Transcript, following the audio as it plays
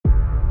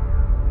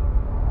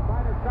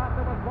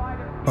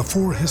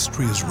Before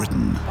history is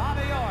written,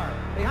 Fabio,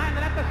 behind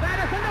the net to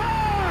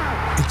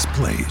Sanderson, it's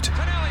played.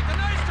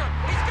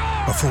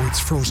 Before it's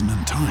frozen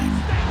in time,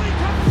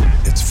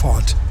 it's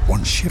fought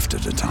one shift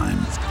at a time.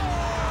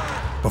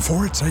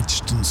 Before it's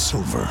etched in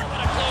silver,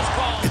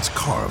 it's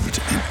carved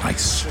in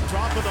ice.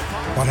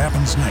 What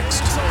happens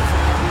next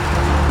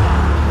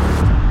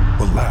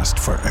will last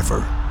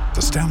forever.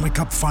 The Stanley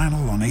Cup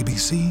Final on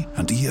ABC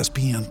and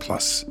ESPN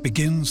Plus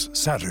begins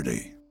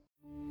Saturday.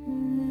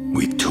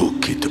 We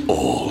took it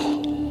all.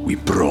 We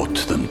brought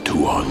them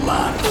to our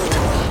land.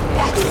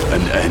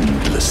 An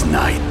endless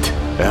night,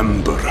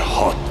 ember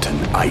hot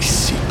and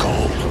icy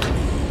cold.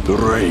 The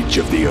rage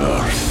of the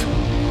earth.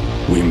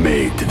 We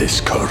made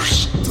this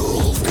curse.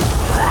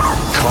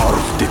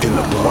 Carved it in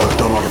the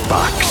blood on our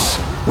backs.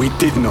 We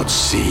did not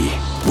see.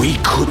 We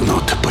could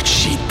not, but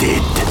she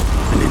did.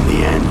 And in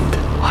the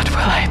end... What will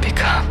I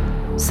become?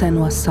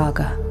 Senua's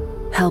Saga.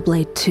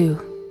 Hellblade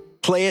 2.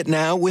 Play it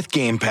now with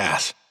Game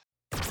Pass.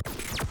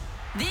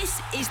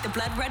 This is the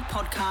Blood Red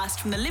podcast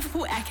from the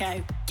Liverpool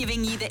Echo,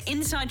 giving you the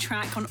inside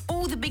track on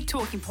all the big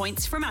talking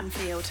points from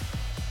Anfield.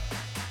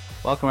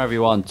 Welcome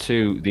everyone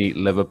to the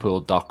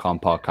Liverpool.com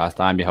podcast.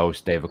 I'm your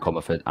host, David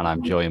Comerford, and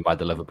I'm joined by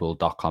the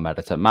Liverpool.com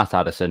editor, Matt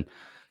Addison,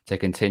 to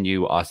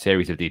continue our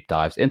series of deep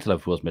dives into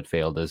Liverpool's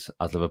midfielders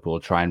as Liverpool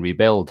try and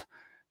rebuild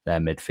their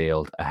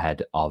midfield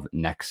ahead of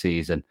next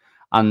season.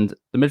 And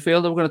the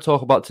midfielder we're going to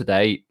talk about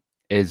today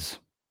is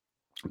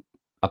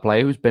a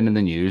player who's been in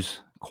the news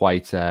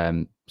quite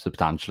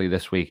substantially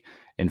this week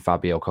in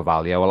Fabio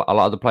Carvalho. A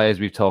lot of the players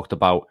we've talked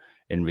about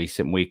in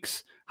recent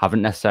weeks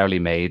haven't necessarily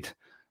made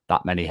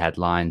that many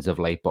headlines of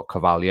late, but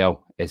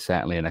Carvalho is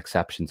certainly an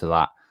exception to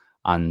that.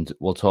 And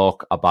we'll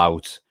talk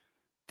about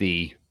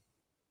the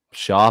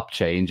sharp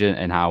change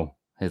in how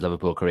his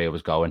Liverpool career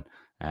was going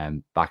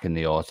back in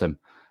the autumn.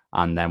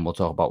 And then we'll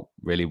talk about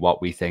really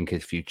what we think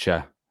his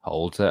future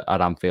holds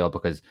at Anfield,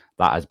 because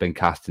that has been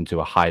cast into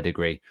a high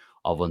degree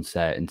of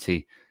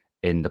uncertainty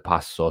in the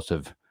past sort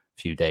of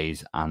few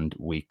days and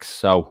weeks.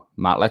 So,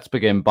 Matt, let's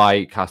begin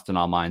by casting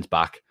our minds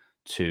back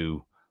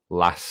to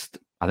last,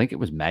 I think it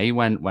was May,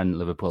 when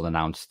Liverpool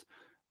announced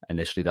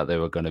initially that they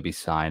were going to be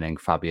signing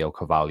Fabio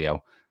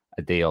Carvalho,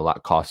 a deal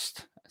that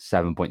cost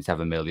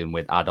 7.7 million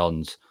with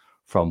add-ons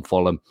from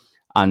Fulham.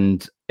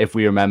 And if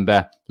we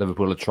remember,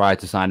 Liverpool had tried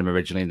to sign him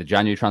originally in the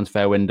January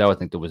transfer window. I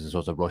think there was a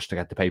sort of rush to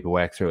get the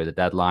paperwork through at the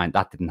deadline.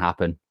 That didn't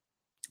happen.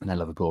 And then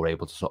Liverpool were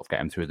able to sort of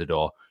get him through the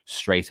door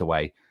straight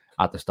away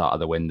at the start of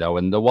the window.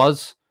 And there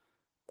was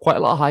quite a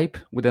lot of hype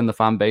within the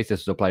fan base.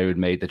 This was a player who'd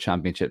made the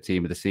championship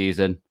team of the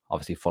season.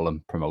 Obviously,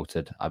 Fulham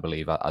promoted, I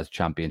believe, as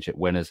championship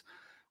winners,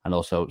 and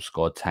also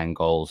scored 10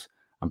 goals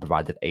and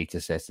provided 8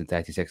 assists in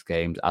 36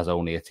 games as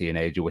only a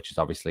teenager, which is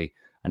obviously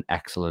an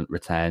excellent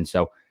return.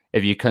 So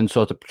if you can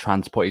sort of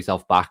transport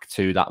yourself back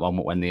to that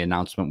moment when the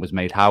announcement was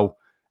made, how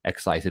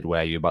excited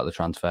were you about the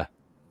transfer?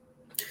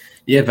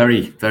 Yeah,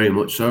 very, very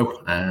much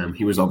so.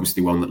 He was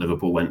obviously one that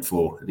Liverpool went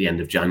for at the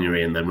end of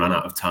January and then ran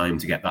out of time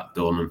to get that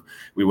done. And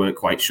we weren't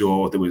quite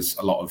sure. There was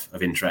a lot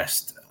of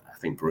interest. I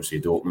think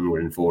Borussia Dortmund were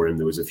in for him.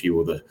 There was a few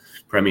other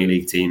Premier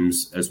League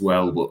teams as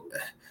well. But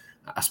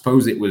I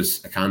suppose it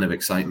was a kind of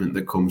excitement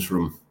that comes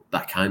from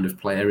that kind of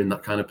player in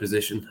that kind of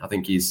position. I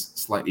think he's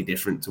slightly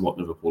different to what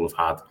Liverpool have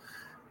had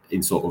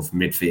in sort of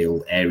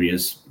midfield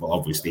areas. Well,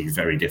 obviously he's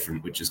very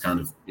different, which is kind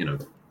of,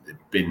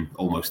 been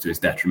almost to his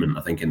detriment,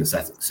 I think, in the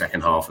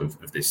second half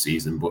of this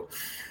season. But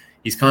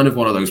he's kind of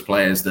one of those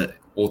players that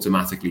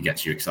automatically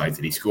gets you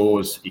excited. He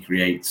scores, he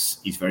creates,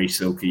 he's very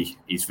silky,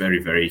 he's very,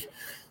 very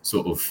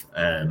sort of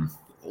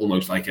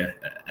almost like a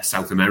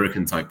South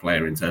American type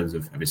player in terms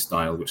of his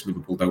style, which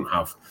Liverpool don't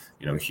have,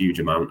 a huge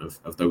amount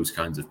of those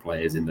kinds of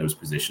players in those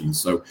positions.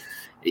 So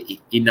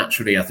he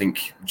naturally, I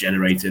think,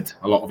 generated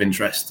a lot of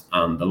interest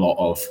and a lot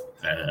of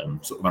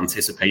sort of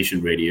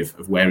anticipation, really,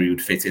 of where he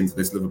would fit into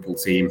this Liverpool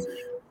team,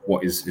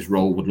 what his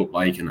role would look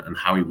like and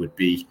how he would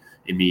be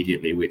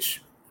immediately,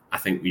 which I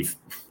think we've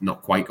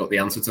not quite got the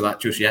answer to that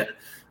just yet.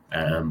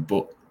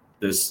 But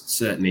there's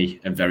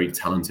certainly a very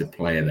talented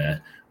player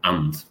there.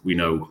 And we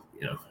know,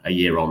 a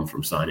year on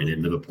from signing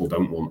in, Liverpool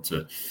don't want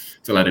to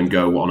let him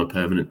go on a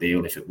permanent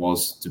deal if it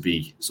was to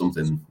be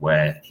something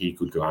where he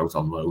could go out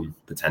on loan,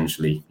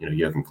 potentially.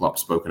 Jurgen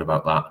Klopp's spoken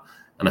about that.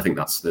 And I think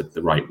that's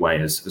the right way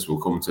as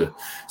we'll come to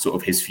sort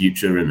of his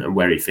future and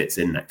where he fits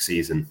in next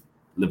season.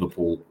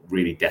 Liverpool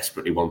really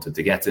desperately wanted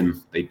to get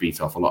him. They beat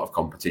off a lot of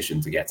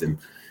competition to get him.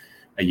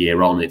 A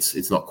year on,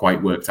 it's not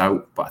quite worked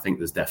out, but I think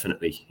there's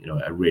definitely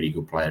a really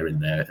good player in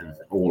there, and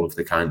all of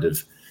the kind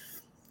of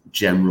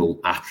general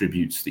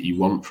attributes that you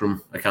want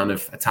from a kind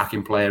of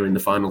attacking player in the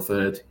final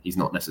third. He's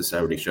not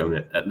necessarily shown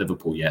it at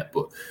Liverpool yet,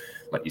 but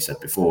like you said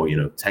before,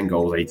 10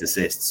 goals, 8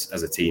 assists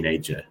as a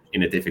teenager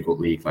in a difficult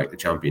league like the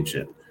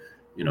Championship.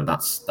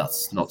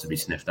 That's not to be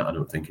sniffed at, I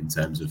don't think, in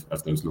terms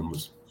of those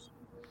numbers.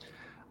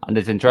 And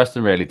it's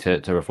interesting, really,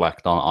 to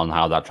reflect on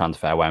how that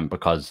transfer went,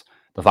 because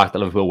the fact that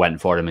Liverpool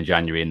went for him in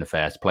January in the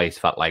first place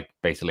felt like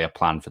basically a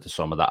plan for the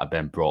summer that had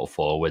been brought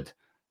forward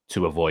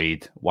to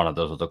avoid one of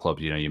those other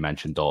clubs. You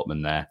mentioned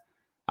Dortmund there,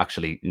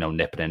 actually,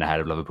 nipping in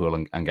ahead of Liverpool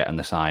and getting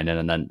the signing,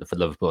 and then for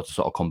Liverpool to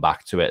sort of come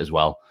back to it as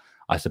well,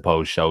 I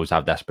suppose shows how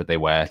desperate they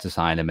were to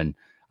sign him, and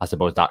I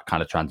suppose that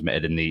kind of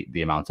transmitted in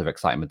the amount of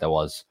excitement there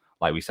was,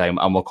 like we say,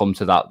 and we'll come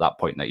to that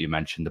point that you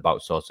mentioned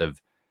about sort of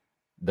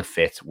the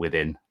fit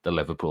within the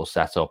Liverpool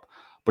setup.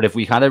 But if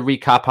we kind of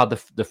recap how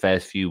the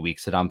first few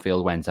weeks at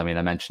Anfield went, I mean,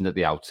 I mentioned at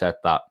the outset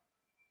that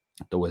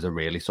there was a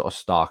really sort of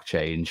stark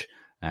change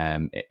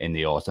in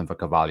the autumn for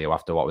Carvalho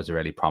after what was a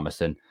really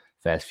promising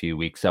first few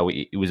weeks. So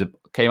he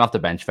came off the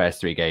bench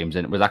first 3 games,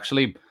 and it was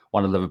actually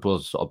one of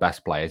Liverpool's sort of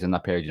best players in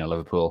that period.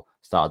 Liverpool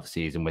started the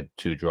season with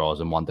 2 draws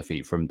and 1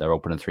 defeat from their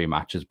opening 3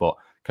 matches, but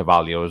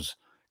Carvalho's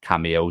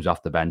cameos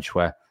off the bench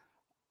were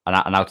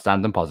an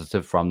outstanding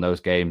positive from those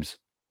games.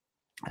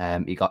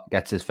 He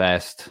gets his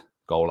first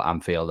goal at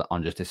Anfield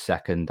on just his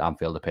second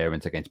Anfield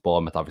appearance against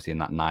Bournemouth, obviously in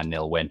that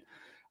 9-0 win.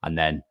 And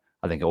then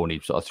I think only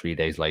sort of 3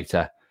 days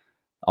later,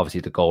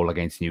 obviously the goal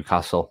against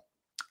Newcastle.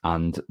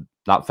 And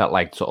that felt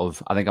like sort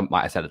of, I think I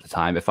might have said at the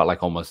time, it felt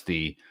like almost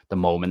the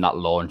moment that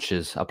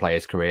launches a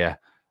player's career,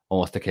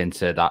 almost akin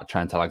to that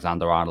Trent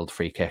Alexander-Arnold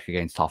free kick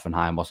against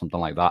Hoffenheim or something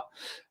like that.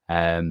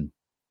 And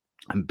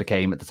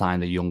became at the time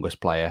the youngest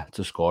player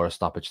to score a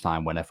stoppage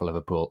time winner for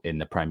Liverpool in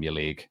the Premier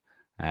League.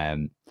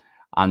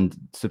 And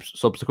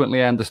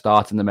subsequently earned a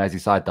start in the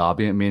Merseyside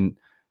derby. I mean,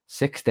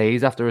 6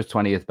 days after his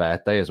 20th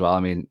birthday as well.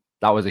 I mean,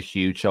 that was a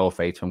huge show of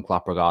faith from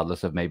Klopp,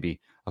 regardless of maybe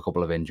a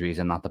couple of injuries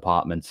in that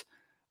department,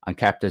 and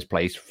kept his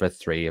place for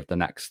 3 of the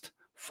next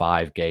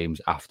 5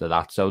 games after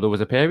that. So there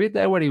was a period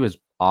there where he was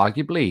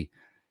arguably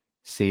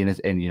seen as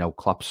in,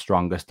 Klopp's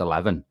strongest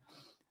 11.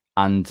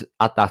 And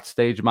at that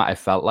stage, Matt, it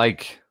felt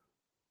like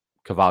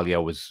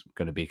Carvalho was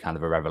going to be kind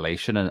of a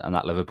revelation, and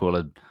that Liverpool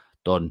had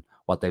done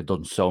what they've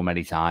done so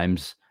many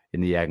times in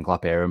the Jurgen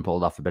Klopp era and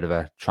pulled off a bit of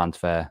a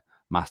transfer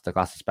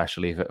masterclass,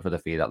 especially for the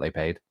fee that they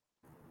paid.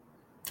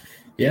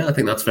 Yeah, I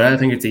think that's fair. I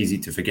think it's easy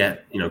to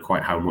forget,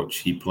 quite how much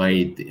he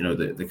played.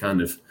 The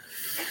kind of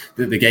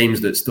the games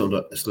that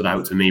stood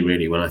out to me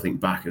really when I think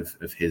back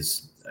of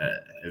his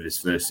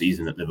first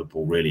season at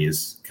Liverpool really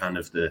is kind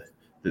of the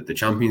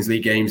Champions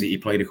League games that he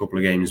played a couple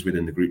of games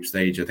within the group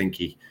stage. I think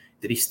he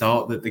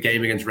start the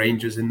game against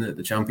Rangers in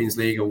the Champions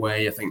League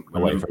away. I think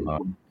when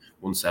Liverpool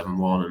won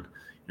 7-1, and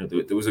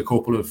there was a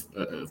couple of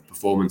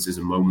performances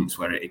and moments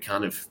where it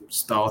kind of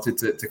started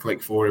to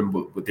click for him,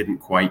 but didn't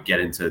quite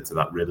get into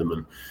that rhythm.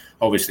 And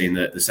obviously in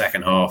the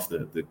second half,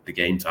 the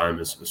game time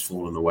has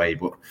fallen away.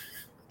 But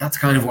that's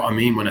kind of what I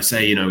mean when I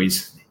say,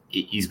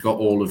 he's got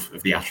all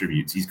of the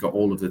attributes. He's got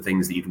all of the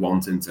things that you'd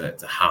want him to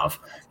have.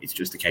 It's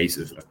just a case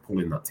of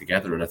pulling that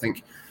together. And I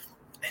think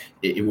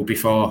it will be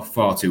far,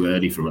 far too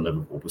early from a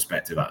Liverpool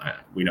perspective.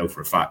 We know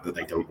for a fact that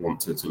they don't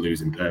want to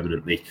lose him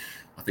permanently.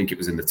 I think it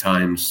was in the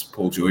Times,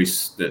 Paul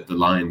Joyce, that the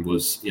line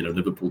was,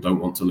 Liverpool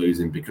don't want to lose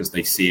him because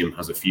they see him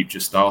as a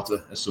future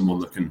starter, as someone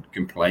that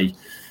can play,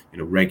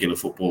 regular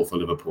football for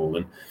Liverpool.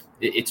 And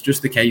it's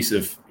just a case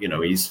of,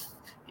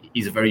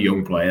 he's a very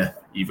young player.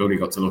 You've only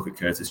got to look at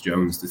Curtis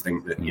Jones to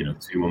think that,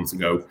 2 months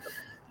ago,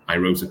 I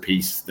wrote a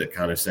piece that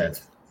kind of said,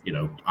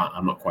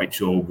 I'm not quite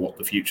sure what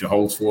the future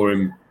holds for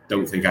him.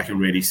 Don't think I can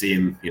really see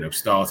him,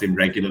 starting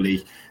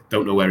regularly.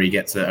 Don't know where he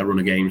gets a run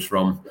of games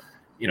from.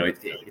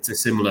 It's a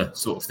similar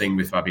sort of thing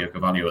with Fabio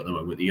Carvalho at the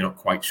moment. You're not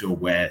quite sure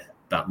where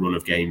that run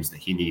of games that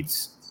he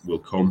needs will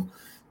come.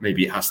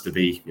 Maybe it has to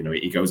be,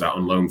 he goes out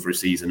on loan for a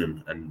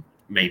season and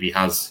maybe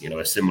has,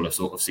 a similar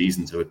sort of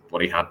season to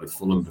what he had with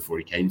Fulham before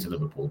he came to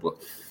Liverpool. But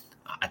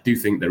I do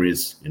think there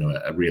is,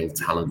 a real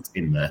talent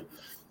in there.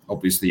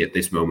 Obviously, at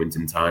this moment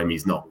in time,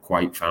 he's not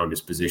quite found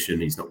his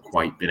position. He's not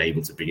quite been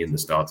able to be in the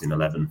starting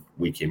 11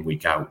 week in,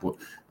 week out. But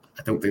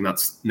I don't think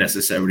that's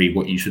necessarily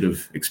what you should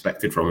have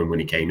expected from him when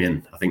he came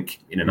in. I think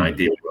in an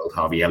ideal world,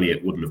 Harvey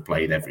Elliott wouldn't have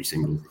played every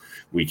single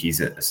week. He's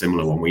a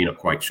similar one where you're not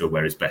quite sure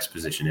where his best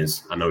position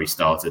is. I know he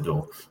started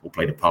or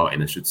played a part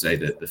in, I should say,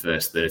 the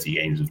first 30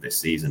 games of this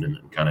season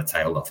and kind of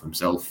tailed off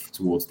himself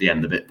towards the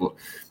end of it. But,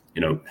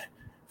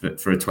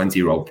 for a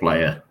 20-year-old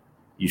player,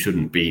 you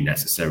shouldn't be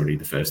necessarily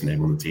the first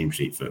name on the team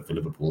sheet for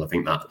Liverpool. I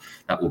think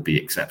that would be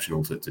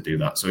exceptional to do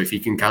that. So if he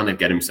can kind of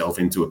get himself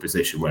into a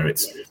position where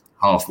it's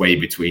halfway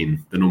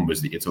between the numbers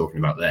that you're talking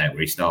about there,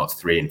 where he starts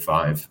 3 and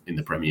 5 in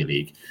the Premier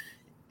League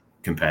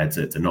compared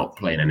to not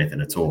playing anything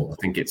at all, I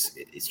think it's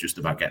just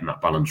about getting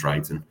that balance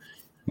right. And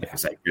like I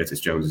say, Curtis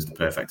Jones is the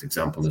perfect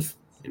example of,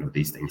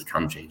 these things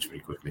can change very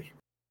quickly.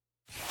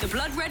 The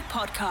Blood Red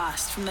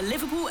Podcast from the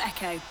Liverpool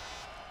Echo.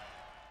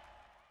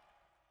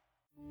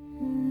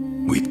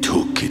 We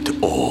took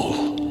it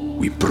all.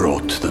 We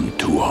brought them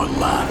to our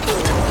land.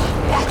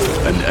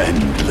 An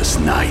endless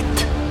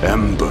night,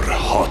 ember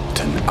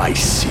hot and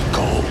icy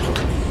cold.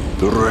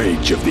 The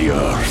rage of the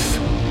earth.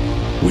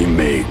 We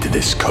made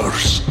this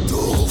curse.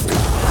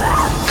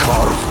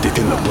 Carved it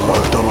in the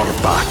blood on our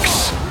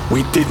backs.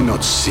 We did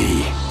not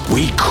see.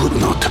 We could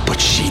not, but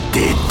she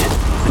did.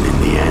 And in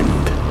the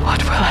end...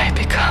 What will I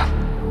become?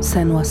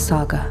 Senua's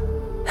Saga.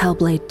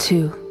 Hellblade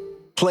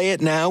 2. Play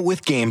it now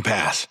with Game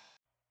Pass.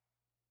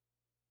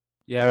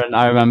 Yeah, and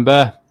I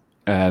remember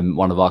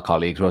one of our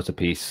colleagues wrote a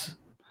piece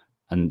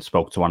and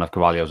spoke to one of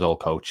Carvalho's old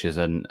coaches,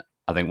 and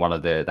I think one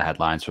of the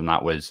headlines from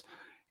that was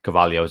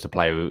Carvalho is a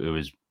player who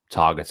was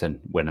targeting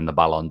winning the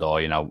Ballon d'Or,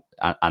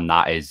 and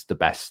that is the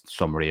best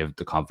summary of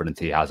the confidence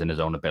he has in his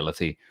own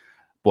ability.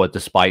 But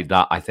despite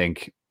that, I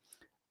think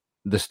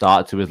the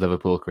start to his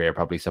Liverpool career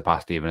probably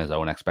surpassed even his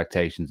own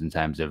expectations in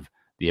terms of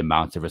the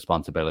amount of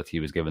responsibility he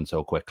was given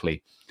so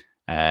quickly.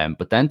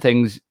 But then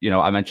things,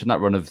 I mentioned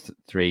that run of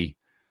three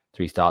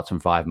starts from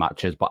 5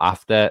 matches, but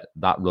after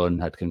that run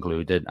had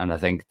concluded, and I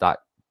think that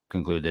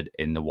concluded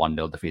in the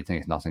 1-0 defeat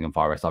against Nottingham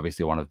Forest,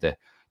 obviously one of the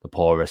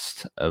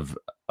poorest of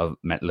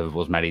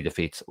Liverpool's many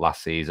defeats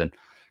last season.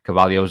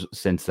 Carvalho's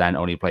since then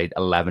only played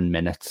 11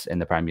 minutes in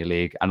the Premier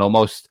League, and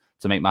almost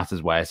to make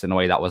matters worse, in a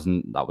way that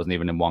wasn't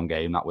even in one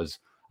game, that was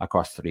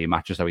across 3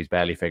 matches, so he's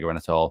barely figuring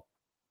at all.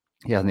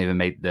 He hasn't even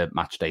made the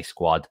matchday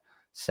squad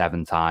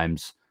 7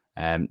 times.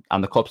 And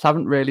the Cups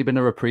haven't really been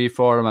a reprieve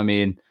for him. I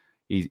mean,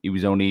 he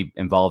was only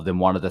involved in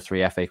one of the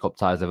 3 FA Cup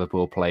ties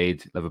Liverpool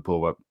played.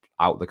 Liverpool were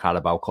out the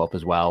Carabao Cup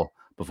as well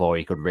before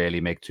he could really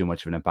make too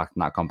much of an impact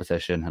in that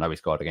competition. I know he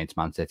scored against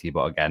Man City,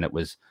 but again, it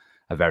was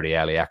a very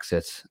early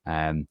exit.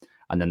 And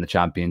then the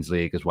Champions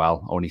League as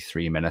well, only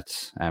 3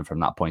 minutes from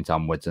that point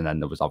onwards. And then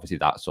there was obviously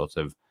that sort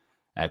of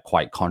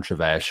quite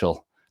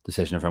controversial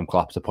decision from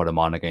Klopp to put him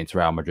on against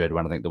Real Madrid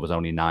when I think there was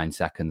only 9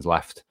 seconds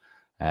left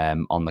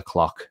on the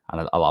clock.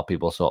 And a lot of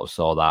people sort of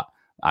saw that.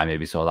 I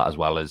maybe saw that as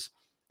well as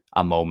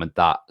a moment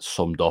that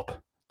summed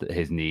up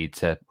his need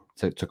to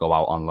go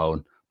out on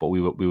loan. But we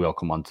will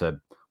come on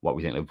to what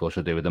we think Liverpool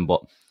should do with him.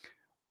 But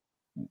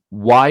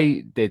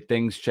why did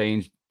things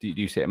change? Do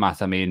you see it,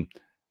 Matt? I mean,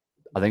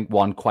 I think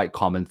one quite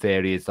common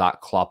theory is that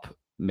Klopp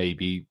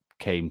maybe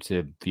came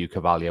to view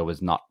Carvalho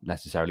as not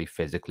necessarily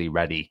physically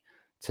ready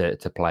to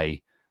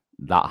play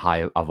that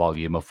high a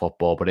volume of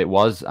football. But it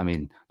was, I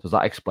mean, does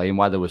that explain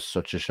why there was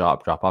such a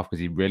sharp drop-off? Because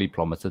he really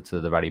plummeted to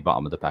the very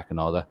bottom of the pecking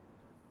order.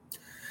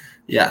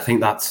 Yeah, I think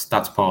that's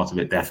part of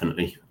it,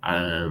 definitely.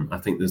 I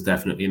think there's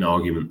definitely an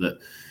argument that,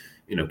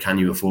 can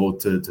you afford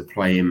to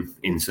play him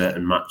in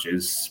certain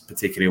matches,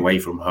 particularly away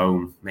from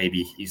home?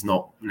 Maybe he's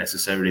not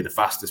necessarily the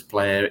fastest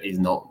player, he's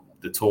not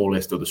the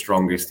tallest or the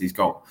strongest, he's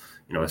got,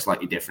 a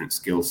slightly different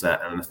skill set.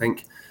 And I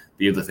think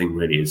the other thing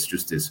really is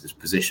just his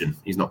position.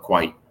 He's not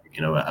quite,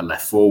 a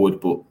left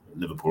forward, but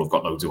Liverpool have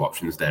got loads of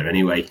options there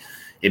anyway.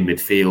 In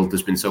midfield,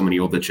 there's been so many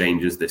other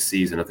changes this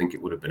season. I think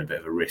it would have been a bit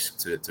of a risk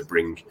to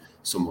bring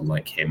someone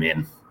like him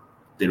in.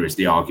 There is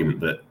the argument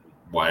that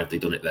why have they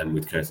done it then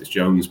with Curtis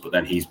Jones? But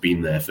then he's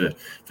been there for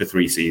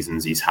 3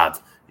 seasons. He's had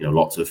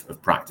lots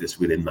of practice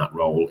within that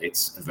role.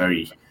 It's a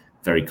very,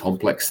 very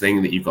complex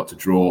thing that you've got to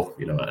draw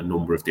a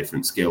number of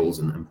different skills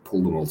and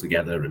pull them all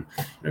together. And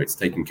it's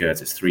taken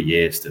Curtis 3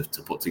 years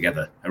to put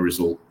together a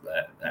result.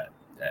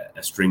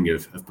 A string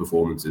of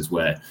performances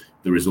where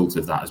the result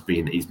of that has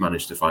been that he's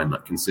managed to find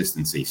that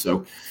consistency.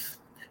 So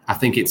I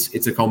think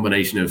it's a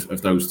combination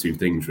of those 2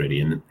 things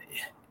really. And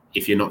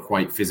if you're not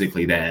quite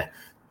physically there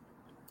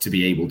to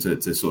be able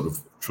to sort of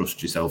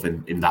trust yourself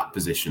in that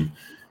position,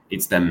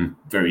 it's then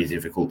very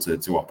difficult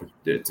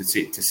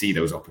to see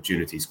those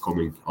opportunities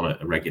coming on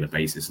a regular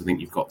basis. I think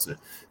you've got to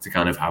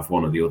kind of have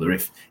one or the other.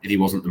 If he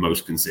wasn't the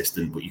most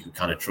consistent, but you could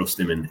kind of trust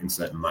him in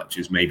certain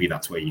matches, maybe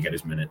that's where you get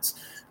his minutes.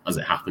 As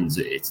it happens,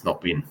 it's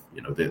not been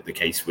the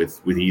case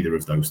with either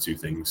of those 2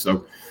 things.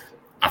 So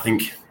I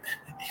think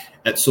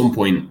at some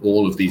point,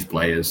 all of these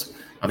players,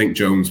 I think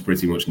Jones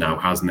pretty much now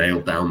has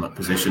nailed down that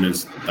position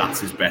as that's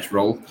his best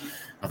role.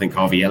 I think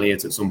Harvey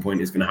Elliott at some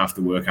point is going to have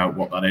to work out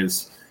what that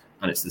is.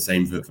 And it's the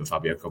same for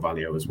Fabio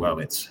Carvalho as well.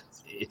 It's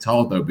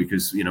hard though,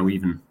 because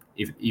even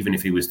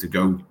if he was to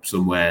go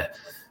somewhere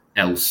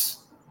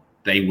else,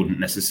 they wouldn't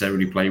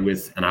necessarily play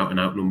with an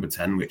out-and-out number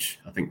 10, which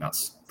I think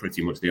that's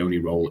pretty much the only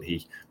role that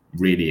he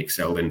really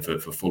excelled in for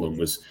Fulham,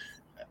 was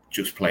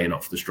just playing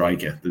off the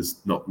striker. There's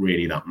not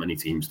really that many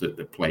teams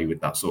that play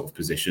with that sort of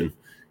position.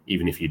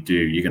 Even if you do,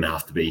 you're going to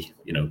have to be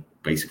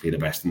basically the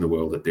best in the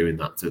world at doing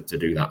that to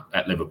do that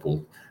at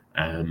Liverpool.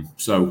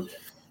 So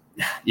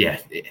yeah,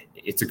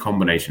 it's a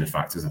combination of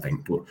factors, I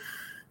think.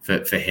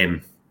 But for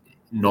him,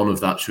 none of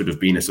that should have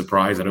been a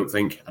surprise. I don't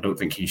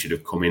think he should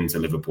have come into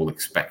Liverpool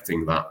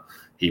expecting that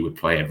he would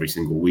play every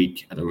single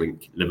week. I don't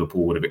think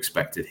Liverpool would have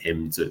expected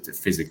him to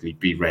physically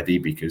be ready,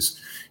 because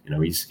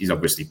he's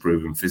obviously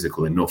proven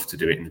physical enough to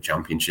do it in the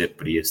Championship,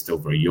 but he is still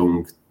very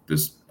young.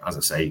 There's, as I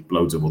say,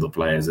 loads of other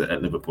players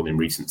at Liverpool in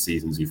recent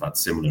seasons who've had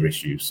similar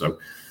issues. So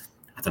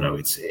I don't know.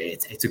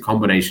 It's a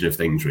combination of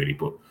things really,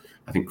 but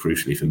I think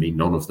crucially for me,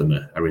 none of them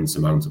are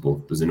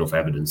insurmountable. There's enough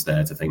evidence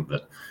there to think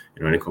that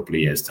in a couple of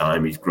years'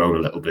 time, he's grown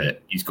a little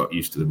bit. He's got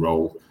used to the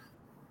role.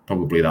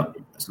 Probably that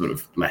sort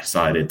of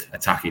left-sided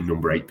attacking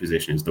number 8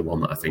 position is the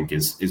one that I think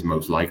is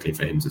most likely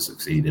for him to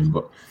succeed in.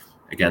 But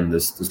again,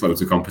 there's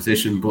loads of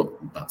competition, but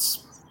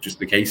that's just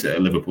the case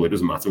at Liverpool. It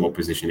doesn't matter what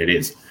position it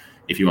is.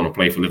 If you want to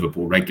play for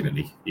Liverpool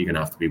regularly, you're going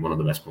to have to be one of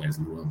the best players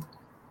in the world.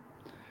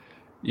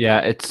 Yeah,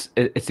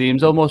 it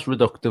seems almost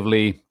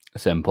reductively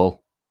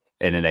simple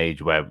in an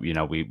age where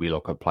we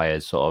look at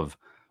players sort of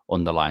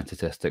underlying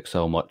statistics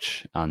so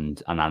much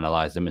and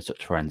analyze them in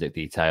such forensic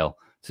detail,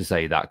 to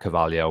say that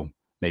Carvalho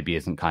maybe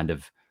isn't kind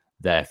of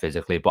there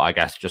physically. But I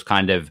guess just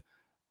kind of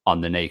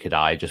on the naked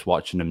eye, just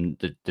watching him,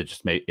 there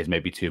just is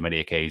maybe too many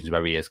occasions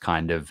where he is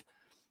kind of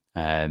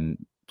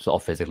sort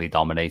of physically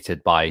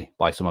dominated by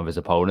some of his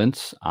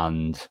opponents,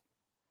 and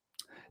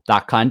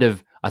that kind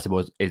of, I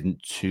suppose,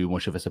 isn't too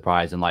much of a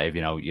surprise. And like, if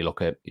you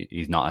look at,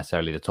 he's not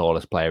necessarily the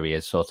tallest player, he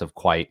is sort of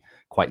quite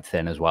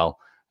thin as well.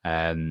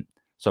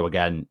 So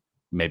again,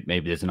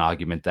 maybe there's an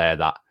argument there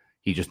that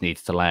he just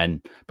needs to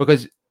learn,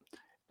 because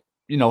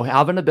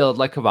having a build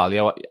like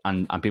Carvalho,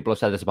 and people have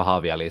said this about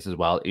Harvey Elliott as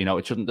well,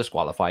 it shouldn't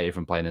disqualify you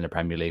from playing in the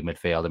Premier League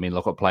midfield. I mean,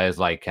 look at players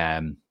like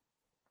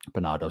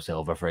Bernardo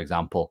Silva, for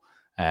example.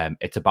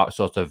 It's about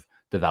sort of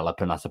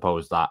developing, I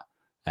suppose, that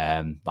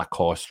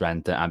core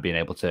strength and being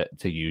able to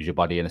use your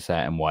body in a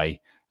certain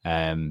way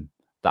that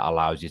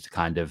allows you to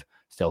kind of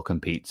still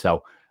compete.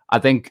 So I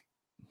think,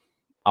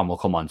 and we'll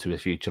come on to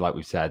his future, like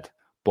we said,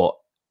 but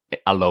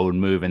a loan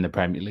move in the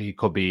Premier League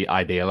could be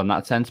ideal in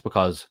that sense,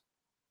 because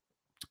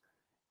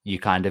you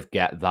kind of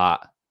get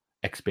that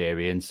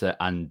experience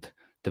and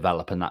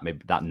developing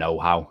that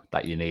know-how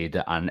that you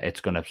need, and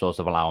it's going to sort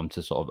of allow him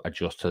to sort of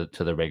adjust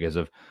to the rigors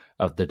of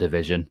the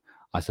division,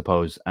 I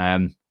suppose.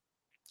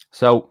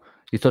 So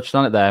you touched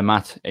on it there,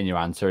 Matt, in your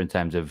answer in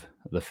terms of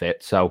the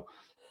fit. So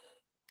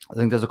I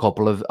think there's a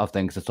couple of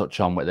things to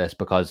touch on with this,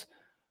 because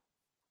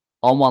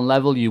on one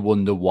level, you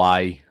wonder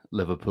why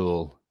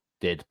Liverpool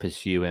did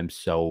pursue him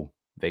so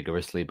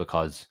vigorously,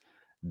 because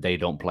they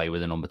don't play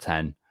with a number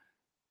 10.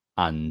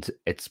 And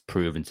it's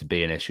proven to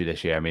be an issue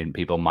this year. I mean,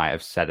 people might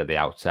have said at the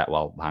outset,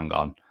 well, hang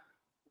on,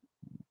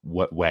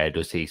 where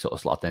does he sort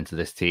of slot into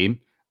this team?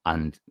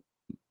 And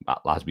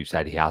as we've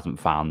said, he hasn't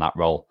found that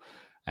role.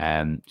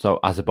 So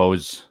I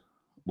suppose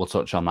we'll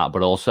touch on that.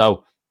 But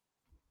also,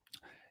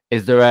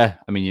 is there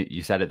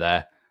you said it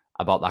there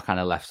about that kind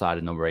of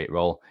left-sided number 8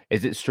 role.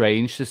 Is it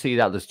strange to see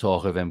that there's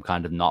talk of him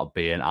kind of not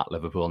being at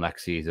Liverpool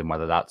next season,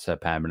 whether that's a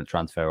permanent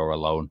transfer or a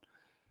loan?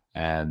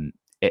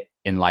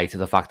 In light of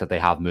the fact that they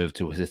have moved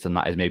to a system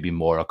that is maybe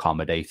more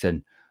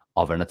accommodating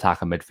of an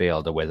attacker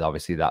midfielder, with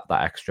obviously that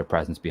extra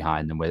presence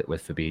behind them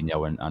with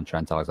Fabio and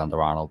Trent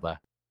Alexander-Arnold there.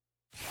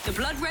 The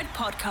Blood Red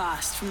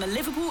Podcast from the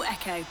Liverpool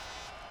Echo.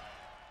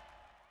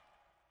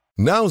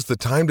 Now's the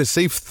time to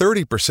save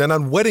 30%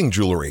 on wedding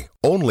jewelry,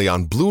 only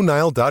on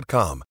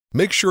BlueNile.com.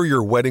 Make sure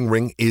your wedding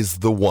ring is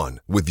the one,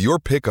 with your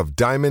pick of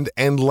diamond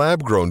and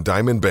lab-grown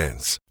diamond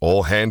bands,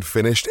 all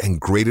hand-finished and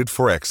graded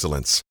for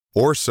excellence.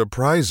 Or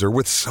surprise her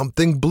with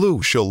something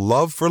blue she'll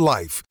love for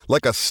life,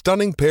 like a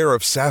stunning pair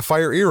of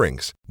sapphire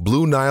earrings.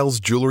 Blue Nile's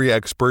jewelry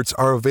experts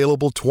are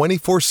available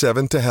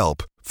 24/7 to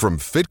help, from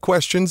fit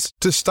questions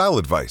to style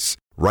advice.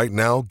 Right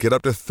now, get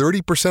up to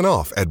 30%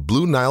 off at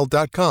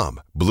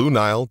BlueNile.com.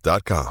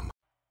 BlueNile.com.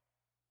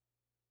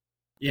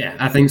 Yeah,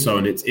 I think so.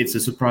 And it's a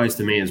surprise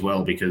to me as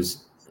well,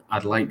 because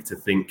I'd like to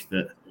think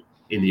that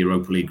in the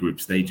Europa League group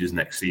stages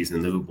next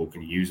season, Liverpool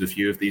can use a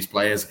few of these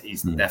players.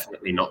 He's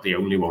definitely not the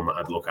only one that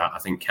I'd look at. I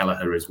think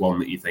Kelleher is one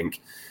that you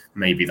think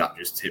maybe that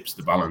just tips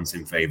the balance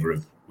in favour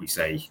of, we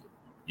say,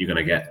 you're going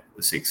to get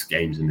the 6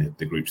 games in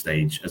the group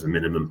stage as a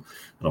minimum.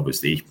 And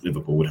obviously,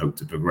 Liverpool would hope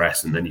to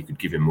progress, and then you could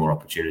give him more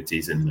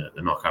opportunities in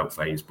the knockout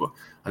phase. But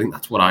I think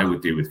that's what I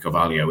would do with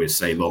Carvalho, is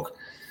say, look,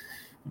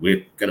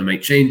 we're going to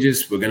make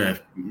changes. We're going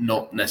to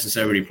not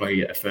necessarily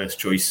play a first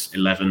choice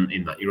 11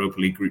 in that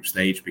Europa League group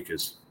stage,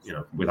 because,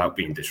 without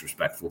being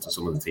disrespectful to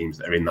some of the teams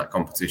that are in that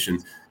competition,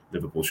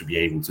 Liverpool should be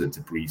able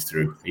to breeze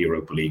through a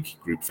Europa League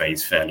group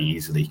phase fairly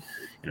easily.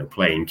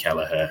 Playing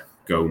Kelleher,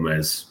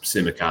 Gomez,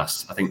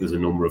 Tsimikas. I think there's a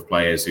number of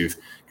players who've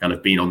kind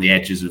of been on the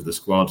edges of the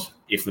squad.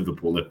 If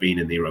Liverpool had been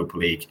in the Europa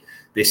League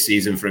this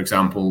season, for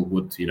example,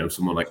 would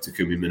someone like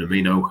Takumi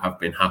Minamino have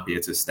been happier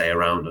to stay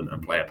around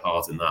and play a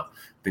part in that?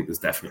 I think there's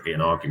definitely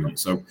an argument.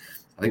 So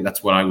I think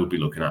that's what I would be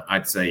looking at.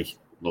 I'd say,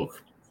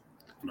 look,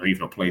 I know you've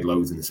not played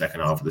loads in the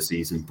second half of the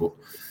season, but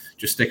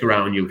just stick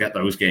around. You'll get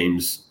those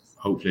games.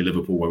 Hopefully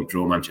Liverpool won't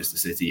draw Manchester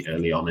City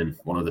early on in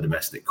one of the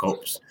domestic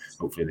cups.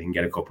 Hopefully they can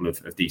get a couple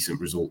of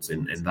decent results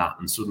in that.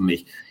 And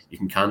suddenly you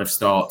can kind of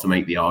start to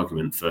make the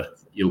argument for,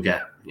 you'll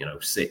get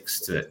 6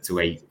 to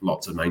 8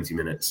 lots of 90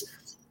 minutes.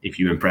 If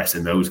you impress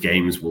in those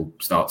games, we'll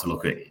start to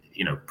look at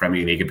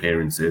Premier League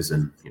appearances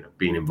and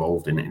being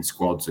involved in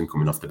squads and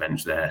coming off the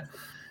bench there.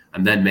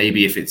 And then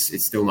maybe if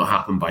it's still not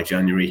happened by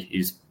January,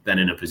 he's then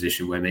in a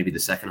position where maybe the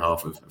second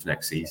half of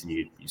next season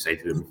you say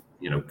to him,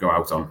 go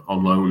out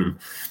on loan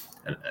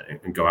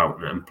and go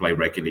out and play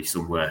regularly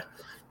somewhere.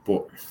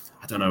 But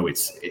I don't know,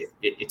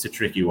 it's a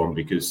tricky one,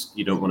 because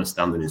you don't want to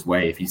stand in his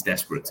way if he's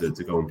desperate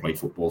to go and play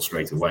football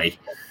straight away.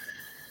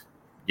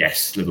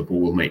 Yes, Liverpool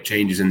will make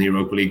changes in the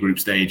Europa League group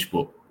stage,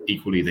 but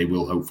equally they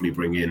will hopefully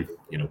bring in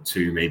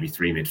 2, maybe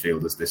 3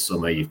 midfielders this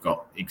summer. You've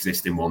got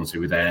existing ones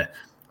who are there.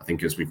 I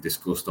think, as we've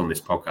discussed on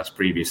this podcast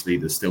previously,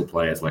 there's still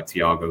players like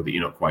Thiago that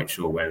you're not quite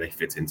sure where they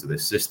fit into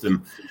this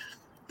system.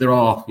 There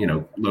are,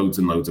 loads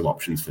and loads of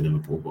options for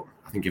Liverpool, but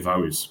I think if I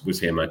was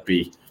him, I'd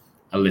be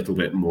a little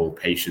bit more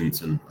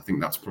patient, and I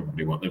think that's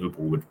probably what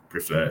Liverpool would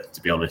prefer,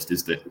 to be honest,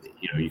 is that,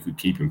 you could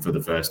keep him for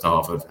the first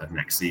half of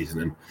next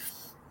season, and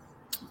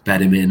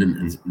bed him in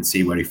and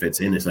see where he fits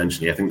in.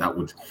 Essentially, I think that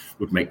would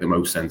make the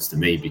most sense to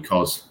me,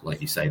 because,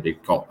 like you say,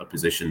 they've got a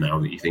position now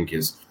that you think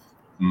is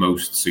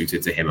most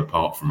suited to him,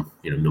 apart from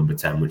number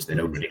 10, which they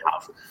don't really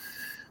have.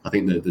 I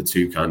think the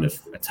two kind of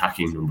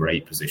attacking number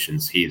 8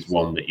 positions, he is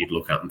one that you'd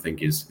look at and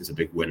think is a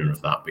big winner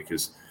of that,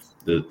 because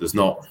there's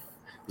not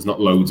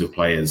loads of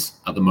players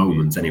at the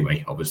moment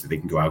anyway. Obviously, they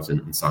can go out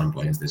and sign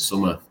players this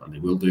summer, and they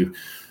will do,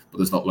 but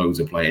there's not loads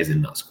of players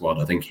in that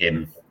squad. I think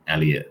him,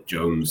 Elliott,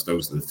 Jones,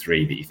 those are the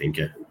 3 that you think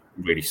are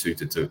really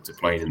suited to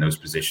playing in those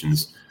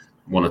positions.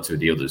 1 or 2 of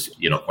the others,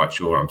 you're not quite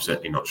sure. I'm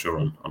certainly not sure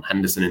on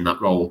Henderson in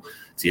that role.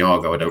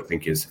 Thiago, I don't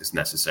think is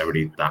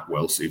necessarily that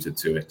well suited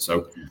to it.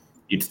 So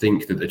you'd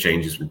think that the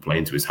changes would play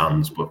into his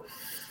hands, but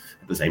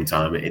at the same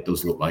time, it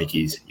does look like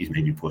he's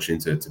maybe pushing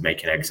to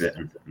make an exit,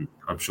 and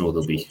I'm sure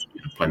there'll be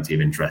plenty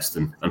of interest,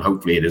 and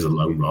hopefully it is a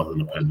loan rather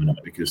than a permanent,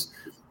 because,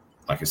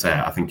 like I say,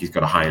 I think he's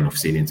got a high enough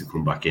ceiling to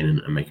come back in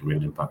and make a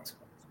real impact.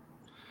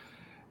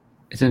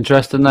 It's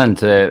interesting then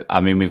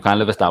we've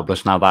kind of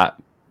established now that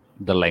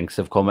the links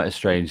have come at a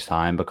strange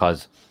time,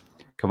 because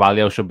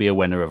Carvalho should be a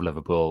winner of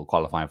Liverpool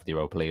qualifying for the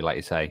Europa League, like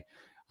you say.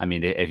 I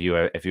mean, if you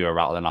were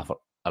rattling off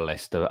a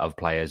list of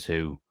players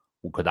who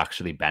could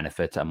actually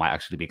benefit and might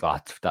actually be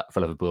glad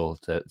for Liverpool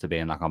to be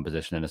in that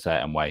competition in a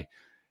certain way,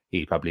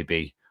 he'd probably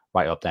be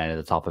right up there at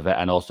the top of it.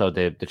 And also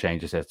the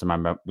change of system.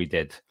 Remember, we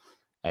did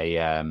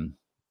a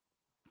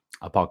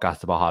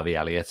podcast about Harvey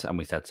Elliott, and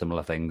we said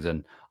similar things,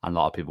 and a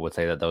lot of people would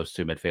say that those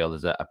 2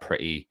 midfielders are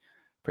pretty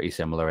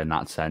similar in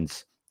that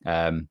sense.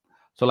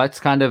 So let's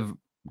kind of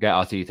get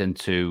our teeth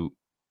into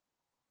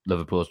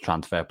Liverpool's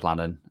transfer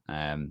planning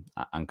and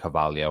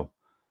Carvalho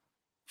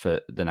for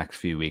the next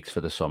few weeks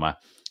for the summer.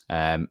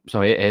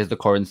 So here's the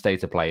current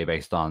state of play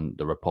based on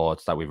the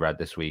reports that we've read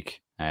this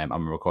week.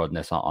 I'm recording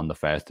this on the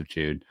 1st of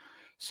June.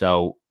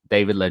 So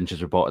David Lynch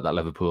has reported that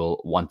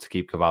Liverpool want to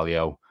keep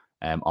Carvalho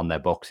on their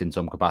books in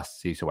some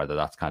capacity. So whether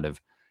that's kind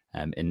of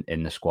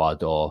in the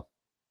squad or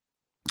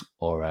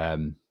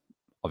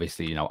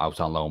obviously, out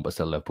on loan, but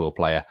still a Liverpool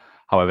player.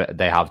 However,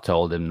 they have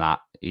told him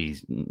that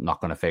he's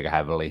not going to figure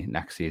heavily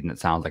next season. It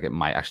sounds like it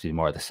might actually be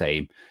more of the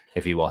same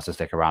if he was to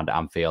stick around at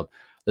Anfield.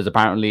 There's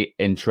apparently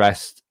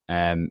interest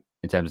in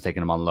terms of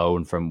taking him on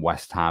loan from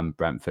West Ham,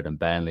 Brentford and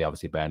Burnley.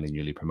 Obviously, Burnley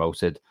newly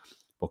promoted.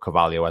 But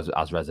Carvalho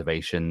has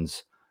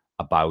reservations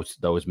about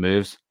those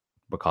moves,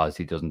 because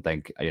he doesn't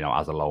think,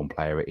 as a lone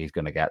player, he's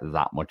going to get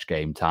that much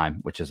game time,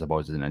 which I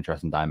suppose is an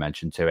interesting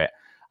dimension to it.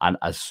 And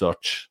as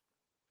such,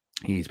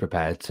 he's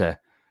prepared to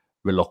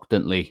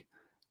reluctantly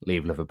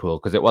leave Liverpool,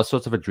 because it was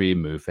sort of a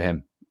dream move for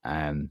him.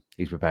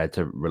 He's prepared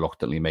to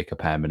reluctantly make a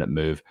permanent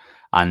move.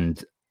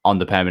 And on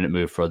the permanent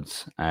move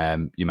fronts,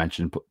 you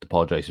mentioned the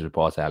Paul Joyce's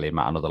report earlier,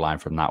 Matt. Another line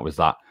from that was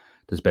that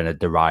there's been a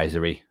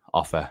derisory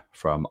offer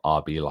from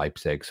RB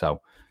Leipzig.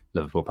 So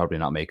Liverpool probably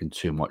not making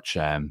too much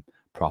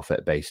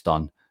profit based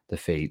on the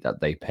fee that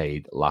they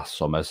paid last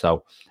summer.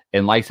 So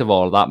in light of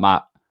all of that,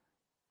 Matt,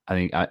 I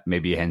think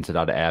maybe you hinted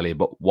at it earlier,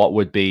 but what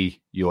would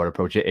be your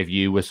approach if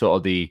you were sort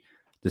of the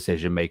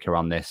decision maker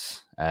on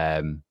this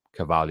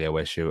Carvalho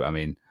issue? I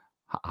mean,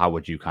 how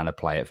would you kind of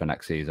play it for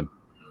next season?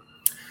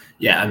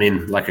 Yeah, I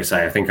mean, like I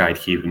say, I think I'd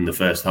keep him the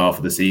first half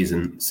of the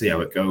season, see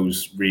how it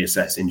goes,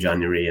 reassess in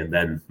January, and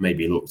then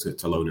maybe look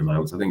to loan him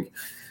out. I think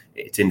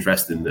it's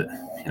interesting that,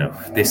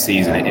 this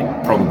season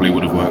it probably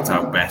would have worked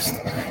out best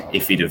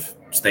if he'd have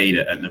stayed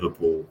at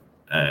Liverpool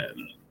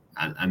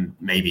and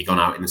maybe gone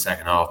out in the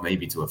second half,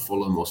 maybe to a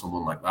Fulham or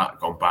someone like that,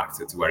 gone back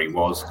to where he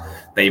was.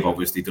 They've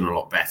obviously done a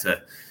lot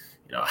better.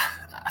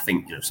 I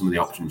think, some of the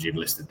options you've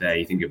listed there,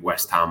 you think of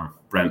West Ham,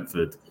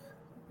 Brentford,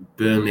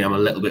 Burnley, I'm a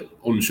little bit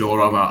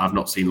unsure of. I've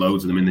not seen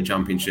loads of them in the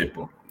Championship,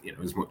 but,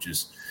 as much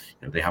as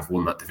they have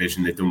won that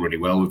division, they've done really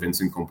well with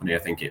Vincent Kompany. I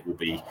think it will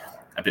be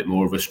a bit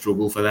more of a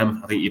struggle for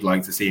them. I think you'd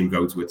like to see him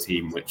go to a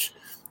team which,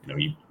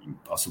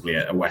 possibly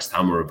a West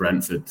Ham or a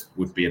Brentford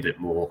would be a bit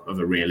more of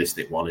a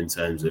realistic one in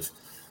terms of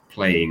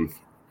playing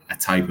a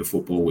type of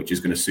football which is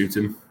going to suit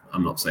him.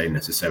 I'm not saying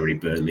necessarily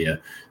Burnley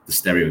are the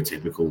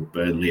stereotypical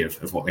Burnley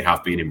of what they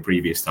have been in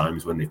previous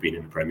times when they've been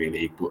in the Premier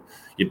League, but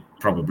you'd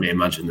probably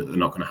imagine that they're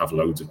not going to have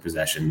loads of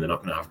possession. They're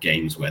not going to have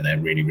games where they're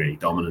really, really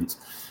dominant.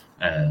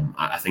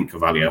 I think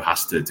Carvalho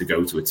has to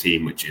go to a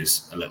team which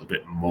is a little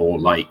bit more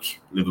like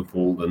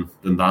Liverpool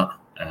than that,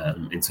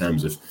 in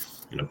terms of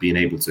being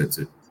able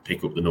to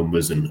pick up the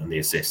numbers and the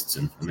assists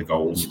and the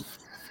goals.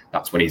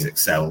 That's when he's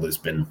excelled, has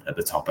been at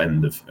the top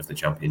end of the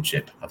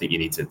Championship. I think you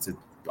need to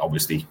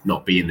obviously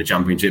not be in the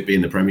Championship, be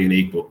in the Premier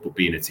League, but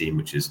be in a team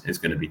which is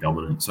going to be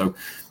dominant. So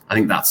I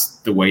think that's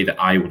the way that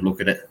I would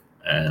look at it.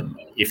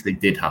 If they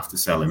did have to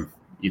sell him,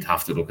 you'd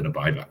have to look at a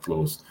buyback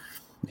clause.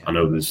 Yeah. I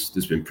know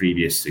there's been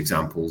previous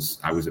examples.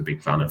 I was a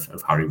big fan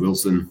of Harry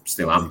Wilson,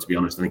 still am, to be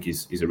honest. I think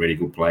he's a really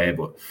good player,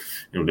 but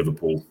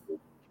Liverpool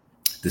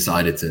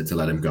decided to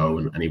let him go,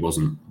 and he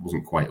wasn't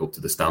quite up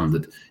to the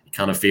standard. It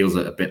kind of feels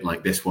a bit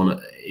like this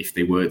one if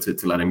they were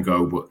to let him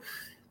go, but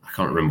I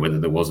can't remember whether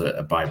there was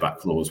a buyback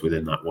clause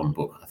within that one,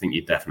 but I think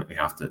you definitely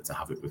have to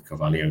have it with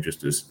Carvalho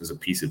just as a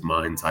peace of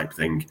mind type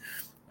thing.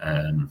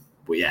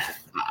 But yeah,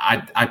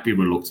 I'd be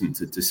reluctant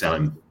to sell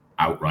him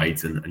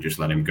outright and just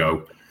let him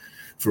go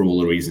for all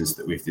the reasons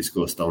that we've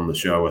discussed on the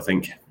show. I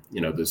think,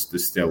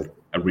 there's still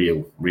a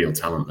real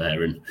talent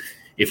there. And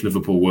if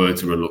Liverpool were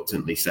to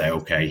reluctantly say,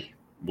 okay,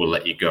 we'll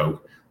let you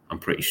go, I'm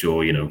pretty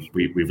sure,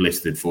 we've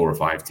listed 4 or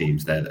 5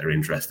 teams there that are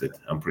interested.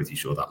 I'm pretty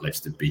sure that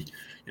list would be,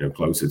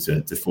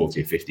 closer to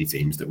 40 or 50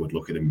 teams that would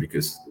look at him,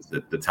 because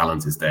the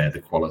talent is there, the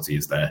quality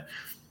is there.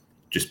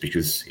 Just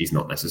because he's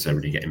not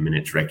necessarily getting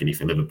minutes regularly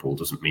for Liverpool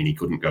doesn't mean he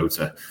couldn't go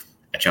to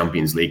a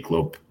Champions League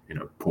club.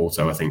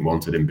 Porto, I think,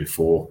 wanted him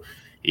before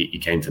he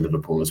came to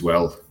Liverpool as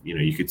well.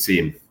 You could see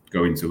him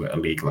going to a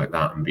league like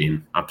that and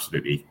being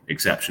absolutely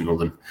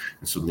exceptional, and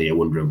suddenly you're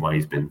wondering why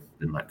he's been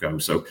let go.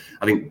 So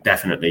I think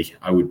definitely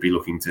I would be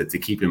looking to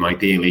keep him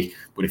ideally,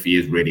 but if he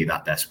is really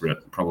that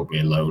desperate, probably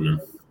a loan.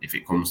 And if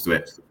it comes to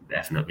it,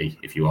 definitely,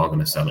 if you are going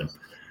to sell him,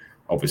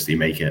 obviously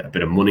make it a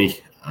bit of money.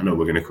 I know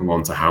we're going to come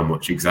on to how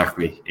much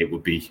exactly it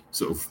would be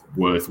sort of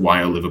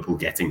worthwhile Liverpool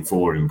getting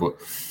for him, but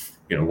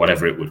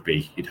whatever it would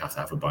be, you'd have to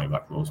have a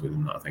buyback clause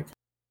within that, I think.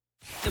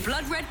 The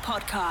Blood Red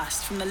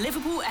Podcast from the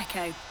Liverpool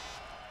Echo.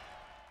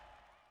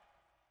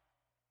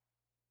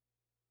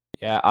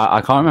 Yeah, I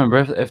can't remember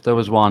if there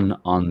was one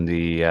on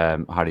the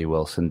Harry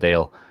Wilson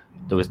deal.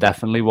 There was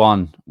definitely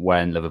one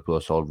when Liverpool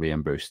sold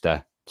Ryan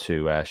Brewster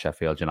to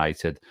Sheffield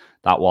United.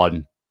 That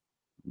one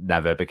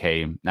never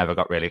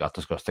got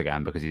discussed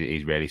again, because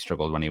he's really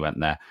struggled when he went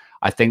there.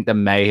 I think there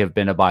may have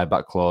been a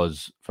buyback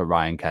clause for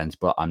Ryan Kent,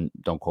 but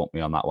don't quote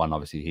me on that one.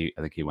 Obviously,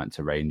 I think he went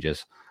to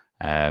Rangers.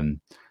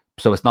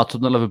 So it's not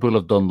something Liverpool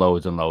have done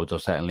loads and loads, or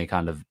certainly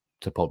kind of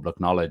to public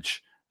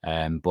knowledge.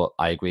 But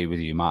I agree with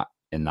you, Matt,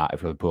 in that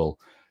if Liverpool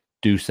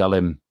do sell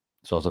him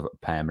sort of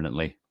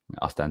permanently,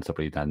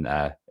 ostensibly, then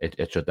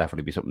it should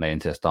definitely be something they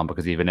insist on,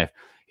 because even if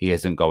he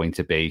isn't going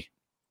to be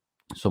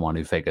someone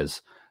who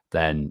figures,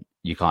 then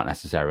you can't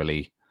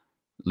necessarily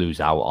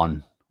lose out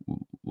on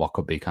what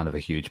could be kind of a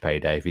huge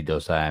payday if he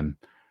does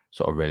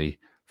sort of really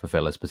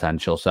fulfill his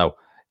potential. So,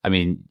 I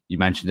mean, you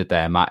mentioned it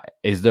there, Matt.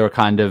 Is there a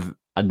kind of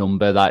a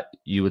number that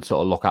you would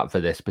sort of look at for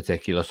this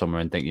particular summer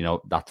and think,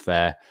 that's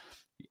fair?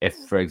 If,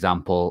 for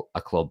example,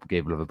 a club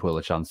gave Liverpool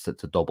a chance to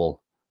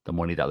double the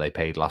money that they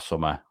paid last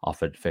summer,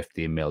 offered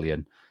 15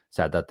 million,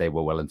 said that they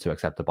were willing to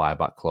accept a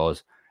buyback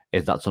clause,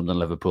 is that something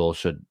Liverpool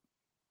should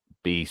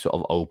be sort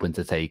of open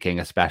to taking,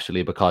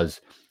 especially because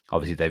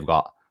obviously they've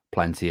got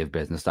plenty of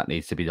business that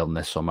needs to be done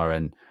this summer,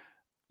 and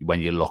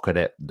when you look at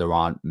it, there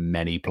aren't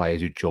many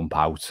players who jump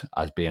out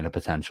as being a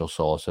potential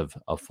source of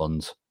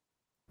funds?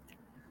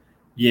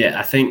 Yeah,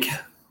 I think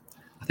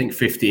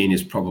 15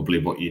 is probably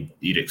what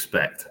you'd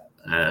expect.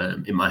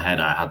 In my head,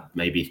 I had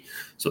maybe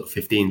sort of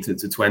 15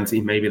 to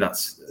 20. Maybe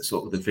that's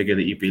sort of the figure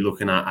that you'd be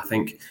looking at. I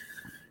think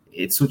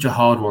it's such a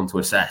hard one to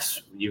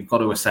assess. You've got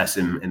to assess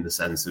him in the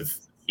sense of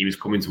he was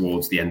coming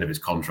towards the end of his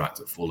contract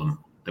at Fulham.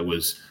 There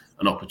was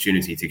an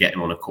opportunity to get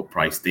him on a cut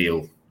price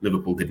deal.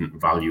 Liverpool didn't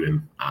value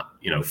him at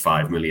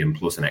 5 million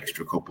plus an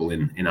extra couple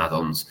in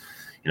add-ons.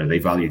 They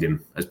valued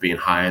him as being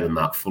higher than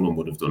that. Fulham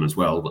would have done as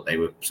well, but they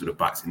were sort of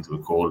backed into a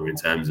corner in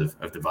terms of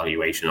the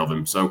valuation of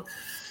him. So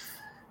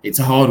it's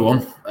a hard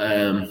one.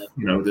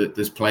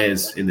 There's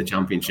players in the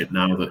Championship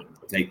now that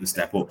take the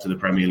step up to the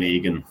Premier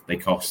League and they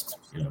cost,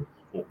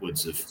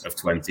 upwards of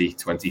 20,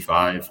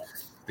 25.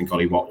 I think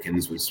Ollie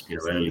Watkins was,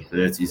 early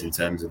 30s in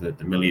terms of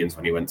the millions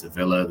when he went to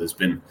Villa. There's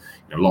been,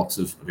 lots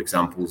of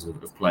examples of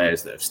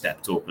players that have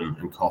stepped up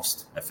and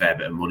cost a fair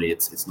bit of money.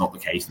 It's not the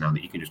case now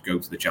that you can just go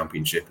to the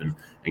Championship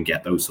and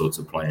get those sorts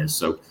of players.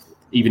 So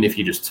even if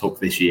you just took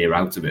this year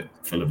out of it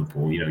for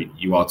Liverpool,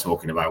 you are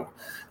talking about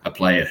a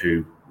player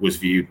who was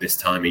viewed this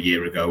time a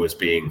year ago as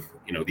being,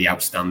 the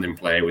outstanding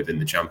player within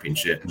the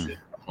Championship,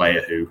 a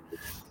player who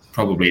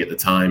probably at the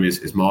time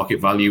his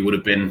market value would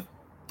have been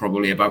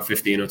probably about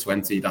 15 or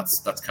 20.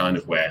 That's kind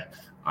of where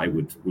I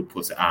would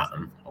put it at.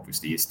 And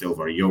obviously he's still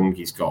very young.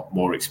 He's got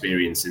more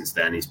experience since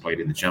then. He's played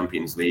in the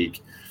Champions League.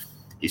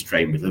 He's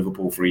trained with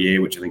Liverpool for a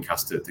year, which I think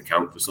has to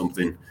count for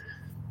something.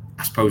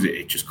 I suppose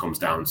it just comes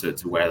down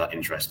to where that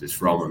interest is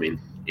from. I mean,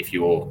 if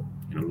you're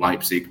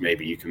Leipzig,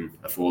 maybe you can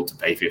afford to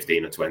pay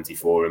 15 or 20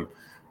 for him.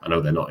 I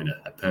know they're not in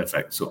a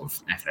perfect sort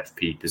of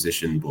FFP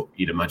position, but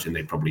you'd imagine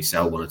they'd probably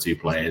sell 1 or 2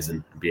 players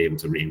and be able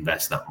to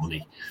reinvest that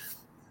money.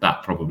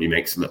 That probably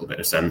makes a little bit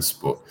of sense.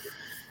 But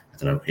I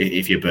don't know,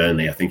 if you're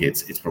Burnley, I think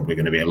it's probably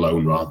going to be a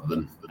loan rather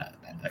than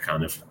a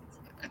kind of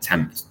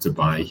attempt to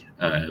buy.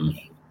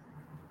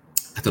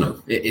 I don't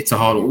know. It's a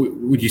hard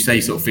one. Would you say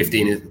sort of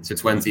 15 to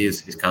 20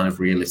 is kind of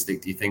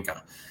realistic, do you think?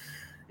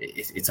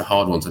 It's a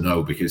hard one to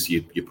know because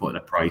you're putting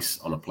a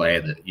price on a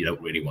player that you don't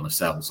really want to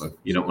sell. So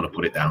you don't want to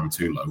put it down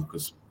too low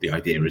because the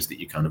idea is that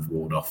you kind of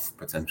ward off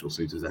potential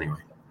suitors anyway.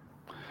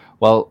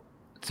 Well,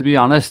 to be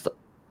honest,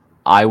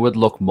 I would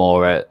look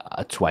more at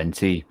a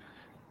 20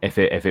 if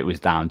it was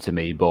down to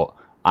me. But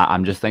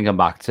I'm just thinking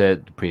back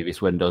to the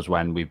previous windows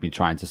when we've been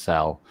trying to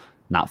sell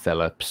Nat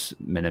Phillips,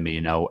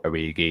 Minamino,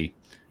 Origi,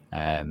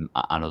 and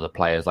other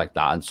players like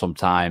that. And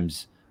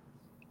sometimes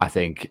I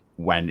think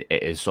when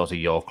it is sort of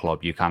your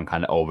club, you can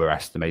kind of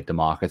overestimate the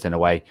market in a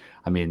way.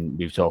 I mean,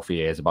 we've talked for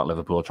years about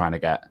Liverpool trying to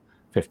get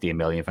 15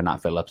 million for Nat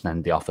Phillips, and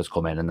then the offers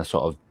come in and they're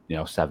sort of,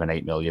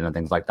 7-8 million and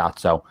things like that.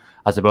 So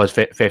I suppose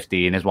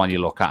 15 is one you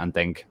look at and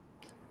think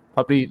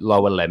probably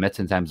lower limits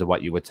in terms of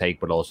what you would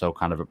take, but also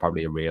kind of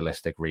probably a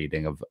realistic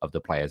reading of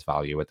the player's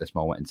value at this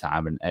moment in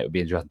time. And it would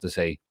be interesting to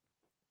see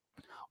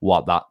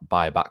what that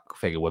buyback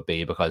figure would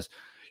be, because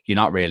you're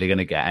not really going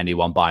to get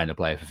anyone buying a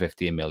player for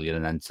 15 million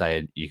and then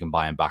saying you can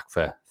buy him back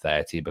for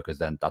 30, because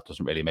then that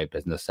doesn't really make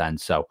business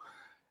sense. So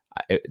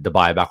the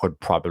buyback would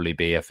probably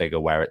be a figure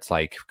where it's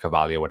like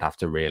Carvalho would have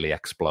to really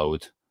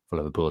explode for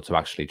Liverpool to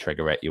actually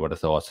trigger it, you would have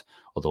thought.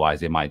 Otherwise,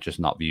 they might just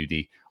not view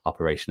the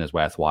operation as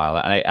worthwhile.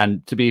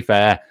 And to be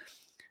fair,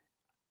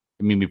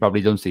 I mean, we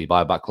probably don't see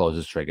buyback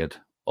clauses triggered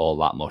all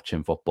that much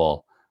in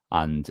football.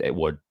 And it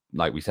would,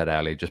 like we said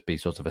earlier, just be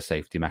sort of a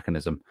safety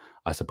mechanism,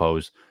 I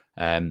suppose.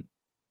 But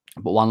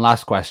one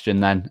last question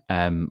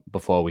then,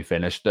 before we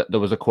finish. There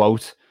was a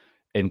quote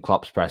in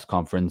Klopp's press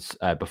conference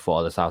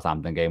before the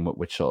Southampton game,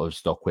 which sort of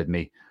stuck with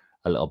me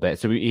a little bit.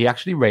 So he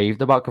actually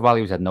raved about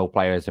Carvalho. He said, no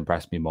player has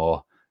impressed me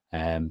more,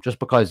 just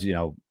because,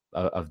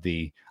 of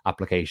the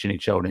application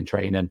he'd shown in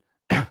training,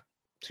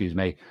 excuse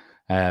me,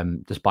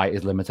 despite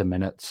his limited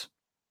minutes.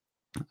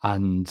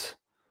 And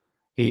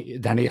he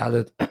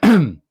added,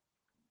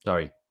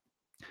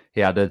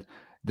 he added,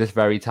 this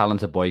very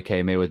talented boy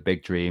came here with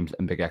big dreams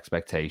and big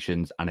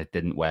expectations, and it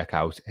didn't work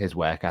out. His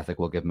work ethic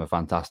will give him a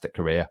fantastic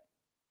career.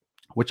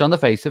 Which on the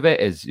face of it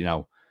is,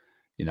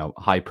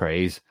 high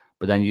praise.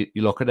 But then you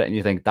look at it and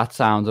you think that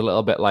sounds a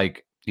little bit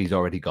like he's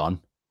already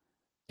gone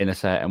in a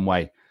certain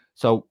way.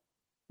 So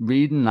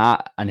reading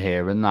that and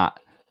hearing that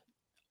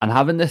and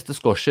having this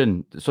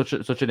discussion, such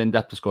an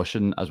in-depth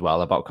discussion as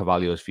well about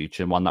Carvalho's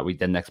future, and one that we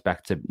didn't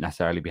expect to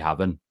necessarily be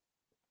having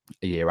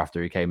a year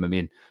after he came. I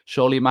mean,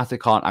 surely Mata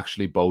can't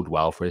actually bode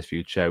well for his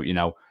future.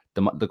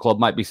 The club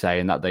might be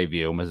saying that they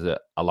view him as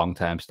a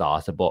long-term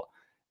starter, but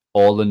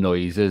all the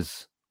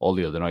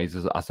other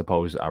noises, I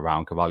suppose,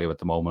 around Carvalho at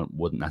the moment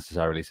wouldn't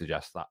necessarily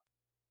suggest that.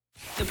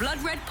 The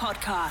Blood Red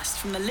Podcast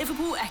from the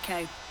Liverpool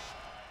Echo.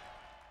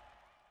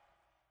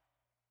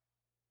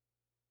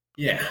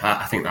 Yeah,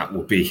 I think that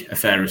would be a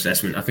fair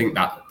assessment. I think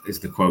that is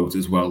the quote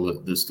as well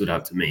that stood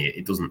out to me.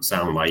 It doesn't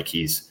sound like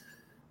he's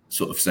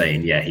sort of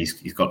saying, yeah, he's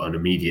got an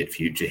immediate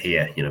future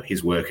here.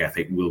 His work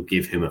ethic will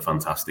give him a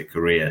fantastic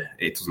career.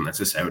 It doesn't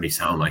necessarily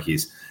sound like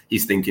he's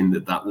thinking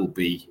that will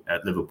be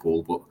at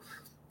Liverpool, but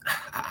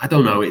I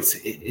don't know.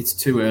 It's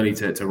too early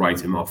to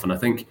write him off. And I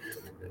think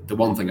the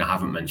one thing I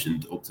haven't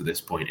mentioned up to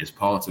this point is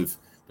part of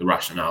the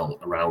rationale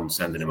around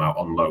sending him out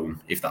on loan,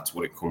 if that's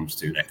what it comes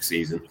to next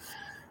season.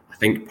 I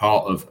think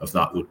part of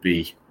that would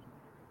be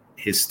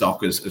his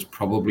stock has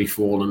probably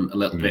fallen a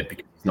little bit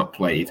because he's not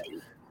played.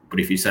 But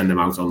if you send him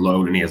out on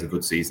loan and he has a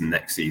good season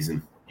next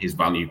season, his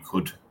value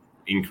could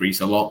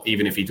increase a lot,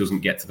 even if he doesn't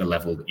get to the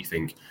level that you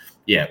think,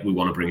 yeah, we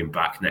want to bring him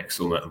back next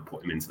summer and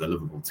put him into the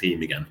Liverpool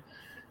team again.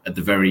 At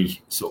the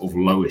very sort of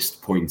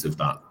lowest point of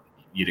that,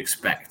 you'd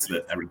expect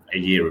that a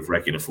year of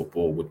regular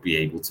football would be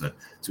able to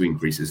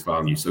increase his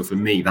value. So for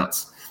me,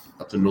 that's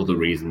another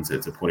reason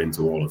to put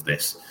into all of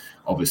this.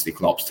 Obviously,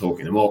 Klopp's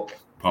talking him up.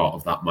 Part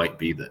of that might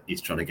be that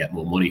he's trying to get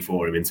more money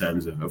for him in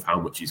terms of how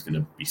much he's going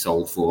to be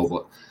sold for.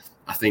 But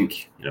I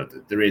think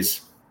there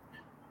is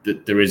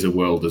a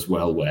world as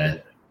well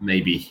where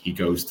maybe he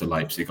goes to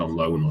Leipzig on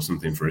loan or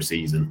something for a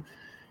season,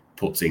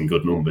 puts in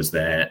good numbers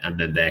there, and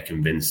then they're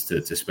convinced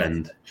to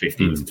spend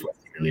 15 to 20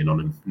 million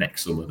on him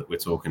next summer that we're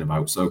talking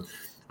about. So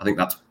I think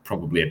that's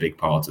probably a big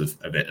part of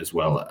it as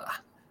well.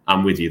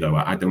 I'm with you, though.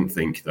 I don't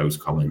think those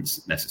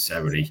comments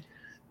necessarily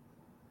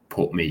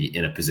put me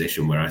in a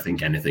position where I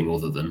think anything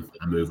other than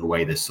a move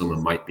away this summer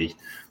might be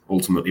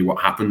ultimately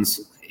what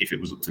happens. If it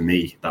was up to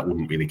me, that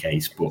wouldn't be the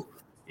case. But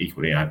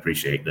equally, I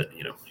appreciate that,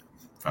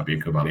 Fabio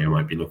Carvalho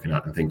might be looking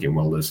at and thinking,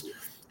 well, there's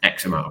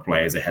X amount of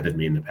players ahead of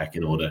me in the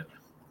pecking order.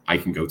 I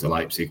can go to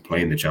Leipzig,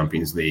 play in the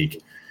Champions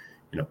League,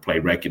 play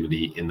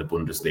regularly in the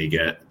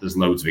Bundesliga. There's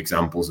loads of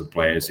examples of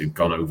players who've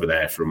gone over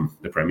there from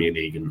the Premier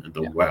League and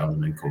done well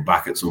and then come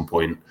back at some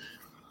point.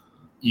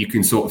 You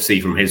can sort of see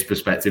from his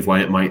perspective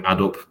why it might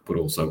add up, but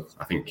also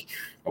I think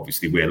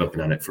obviously we're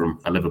looking at it from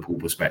a Liverpool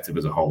perspective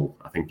as a whole.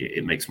 I think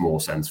it makes more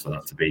sense for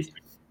that to be,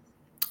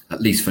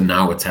 at least for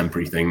now, a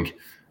temporary thing,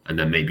 and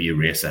then maybe you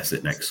reassess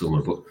it next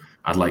summer. But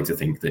I'd like to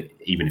think that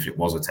even if it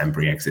was a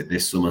temporary exit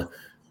this summer,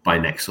 by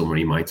next summer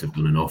he might have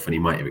done enough and he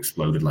might have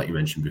exploded, like you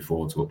mentioned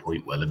before, to a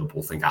point where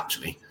Liverpool think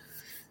actually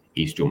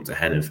he's jumped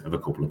ahead of a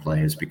couple of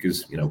players,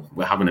 because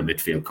we're having a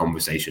midfield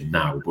conversation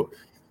now, but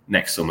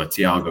next summer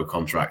Thiago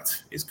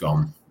contract is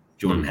gone.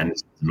 Jordan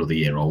Henderson's another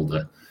year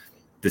older.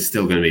 There's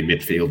still going to be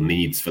midfield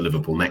needs for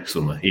Liverpool next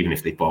summer, even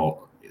if they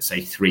bought,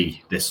 say,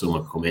 3 this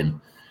summer come in.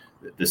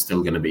 There's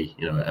still going to be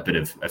a bit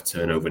of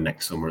turnover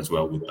next summer as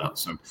well with that.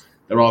 So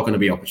there are going to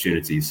be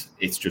opportunities.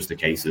 It's just a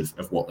case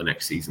of what the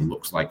next season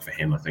looks like for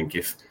him. I think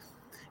if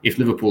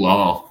Liverpool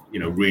are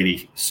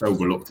really so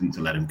reluctant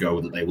to let him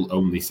go that they will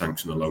only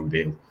sanction a loan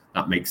deal,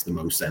 that makes the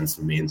most sense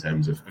for me in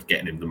terms of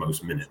getting him the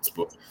most minutes.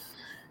 But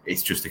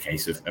it's just a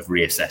case of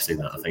reassessing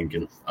that, I think.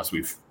 And as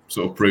we've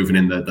sort of proven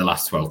in the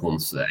last 12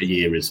 months, a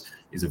year is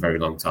a very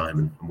long time.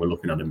 And we're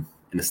looking at him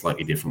in a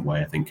slightly different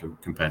way, I think,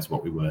 compared to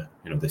what we were,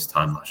 this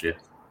time last year.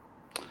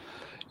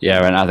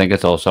 Yeah, and I think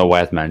it's also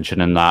worth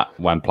mentioning that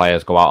when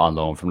players go out on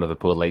loan from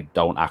Liverpool, they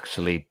don't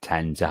actually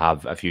tend to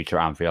have a future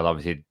at Anfield.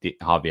 Obviously,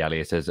 Harvey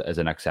Elliott is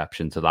an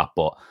exception to that,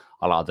 but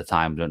a lot of the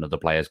time when other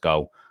players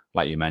go,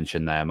 like you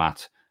mentioned there,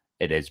 Matt,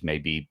 it is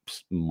maybe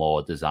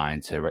more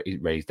designed to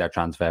raise their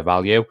transfer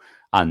value.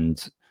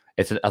 And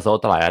it's a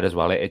thought that I had as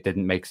well. It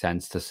didn't make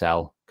sense to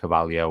sell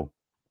Carvalho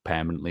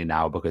permanently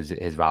now because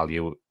his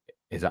value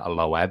is at a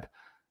low ebb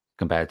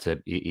compared to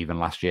even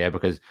last year,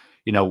 because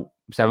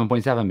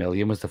 7.7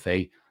 million was the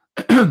fee.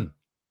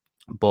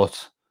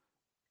 But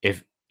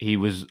if he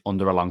was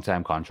under a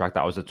long-term contract,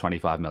 that was a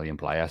 25 million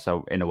player.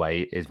 So in a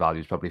way, his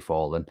value's probably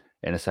fallen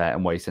in a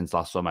certain way since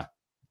last summer.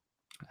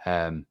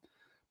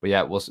 But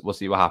yeah, we'll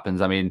see what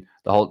happens. I mean,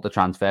 the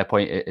transfer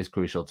point is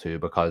crucial too,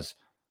 because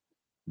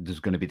there's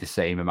going to be the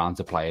same amount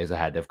of players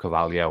ahead of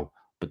Carvalho,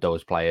 but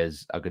those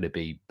players are going to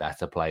be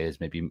better players,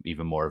 maybe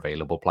even more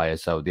available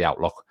players. So the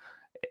outlook,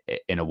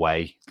 in a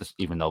way,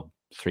 even though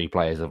 3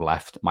 players have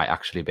left, might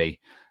actually be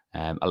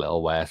a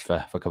little worse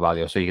for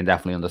Carvalho. So you can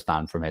definitely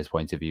understand from his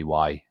point of view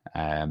why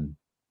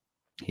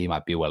he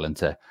might be willing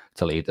to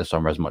leave this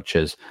summer, as much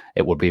as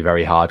it would be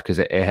very hard, because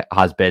it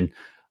has been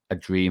a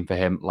dream for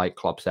him, like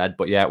Klopp said.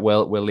 But yeah,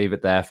 we'll leave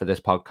it there for this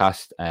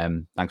podcast.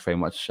 Thanks very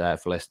much for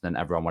listening,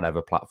 everyone,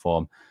 whatever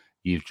platform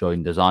you've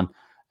joined us on.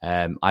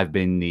 I've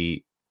been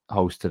the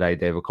host today,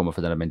 David Comerford,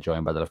 and I've been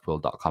joined by the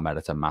Liverpool.com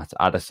editor, Matt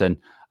Addison,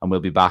 and we'll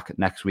be back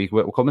next week.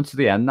 We're coming to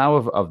the end now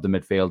of the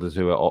midfielders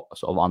who are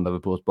sort of on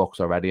Liverpool's books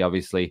already.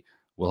 Obviously,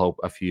 we'll hope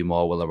a few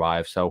more will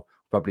arrive, so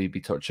probably be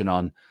touching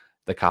on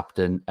the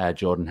captain,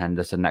 Jordan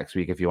Henderson, next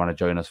week if you want to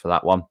join us for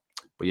that one.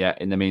 But yeah,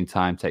 in the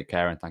meantime, take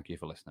care and thank you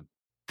for listening.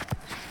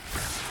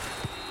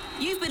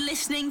 You've been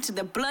listening to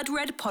the Blood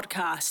Red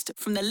podcast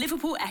from the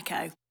Liverpool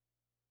Echo.